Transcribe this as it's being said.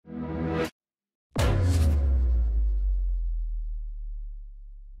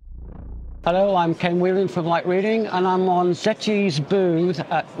Hello, I'm Ken Whelan from Light Reading, and I'm on ZTE's booth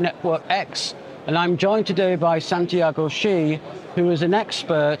at Network X, and I'm joined today by Santiago Shi, who is an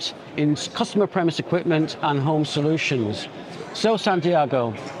expert in customer premise equipment and home solutions. So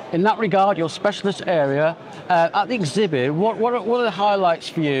Santiago, in that regard, your specialist area, at the exhibit, what are the highlights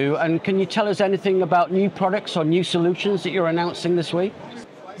for you, and can you tell us anything about new products or new solutions that you're announcing this week?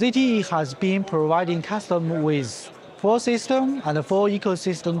 ZTE has been providing customers with full system and full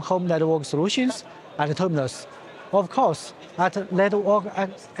ecosystem home network solutions and terminals. Of course, at Network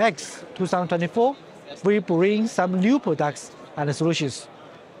X 2024, we bring some new products and solutions.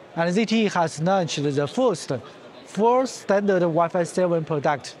 And ZTE has launched the first full standard Wi-Fi 7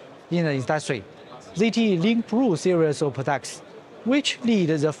 product in the industry, ZTE LinkPro series of products, which lead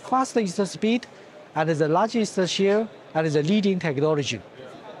the fastest speed and the largest share and the leading technology.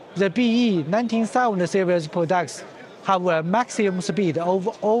 The BE 19000 series products have a maximum speed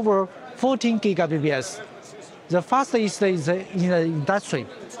of over 14 gigabits. The fastest is in the industry,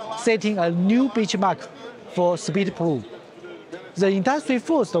 setting a new benchmark for speed proof. The industry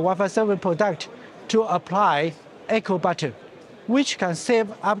first Wi-Fi 7 product to apply Echo button, which can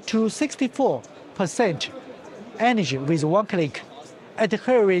save up to 64% energy with one click,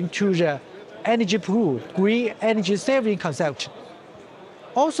 adhering to the energy-proof green energy saving concept.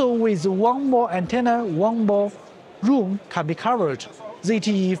 Also, with one more antenna, one more room can be covered.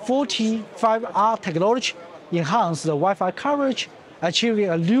 ZTE 45R technology enhances the Wi-Fi coverage, achieving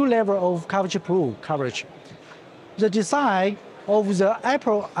a new level of coverage-proof coverage. The design of the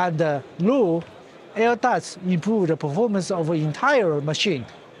Apple and the low air ducts improve the performance of the entire machine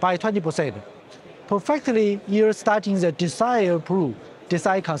by 20%, perfectly illustrating the desire-proof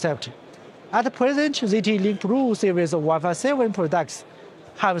design concept. At present, ZTE LinkPro series of Wi-Fi 7 products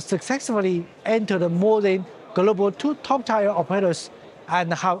have successfully entered more than global top-tier operators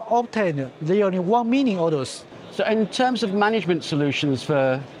and have obtained nearly 1 million orders. So in terms of management solutions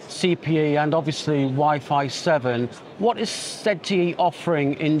for CPE and obviously Wi-Fi 7, what is ZTE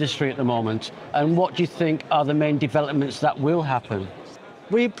offering industry at the moment, and what do you think are the main developments that will happen?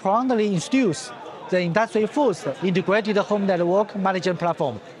 We proudly introduced the industry-first integrated home network management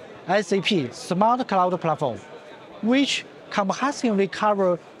platform, SAP Smart Cloud Platform, which comprehensively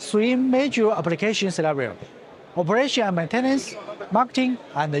covers 3 major application scenarios: operation and maintenance, marketing,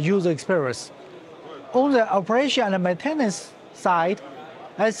 and user experience. On the operation and maintenance side,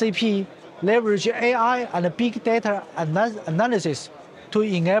 SAP leverages AI and big data analysis to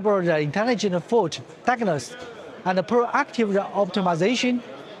enable the intelligent fault diagnosis and proactive optimization,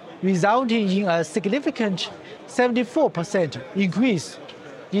 resulting in a significant 74% increase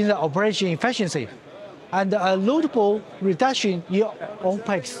in the operation efficiency and a notable reduction in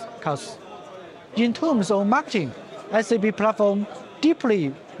OPEX costs. In terms of marketing, SAP platform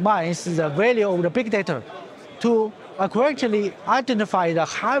deeply mines the value of the big data to accurately identify the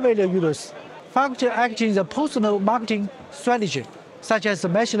high-value users, factor-acting the personal marketing strategy, such as the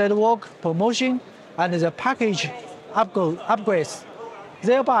mesh network promotion and the package upgrades,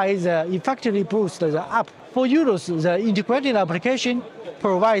 thereby effectively boost the app. For users, the integrated application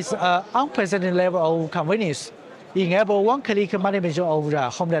provides an unprecedented level of convenience, enable one-click management of the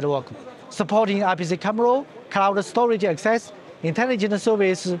home network, supporting IPC camera, cloud storage access, intelligent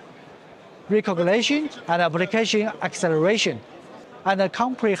service recognition, and application acceleration, and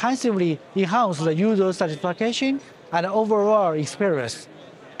comprehensively enhance the user satisfaction and overall experience.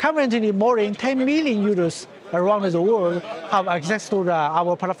 Currently, more than 10 million users around the world have access to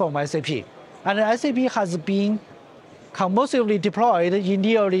our platform SAP, and SAP has been commercially deployed in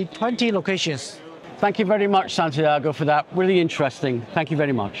nearly 20 locations. Thank you very much, Santiago, for that. Really interesting. Thank you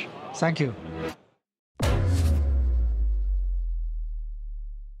very much. Thank you.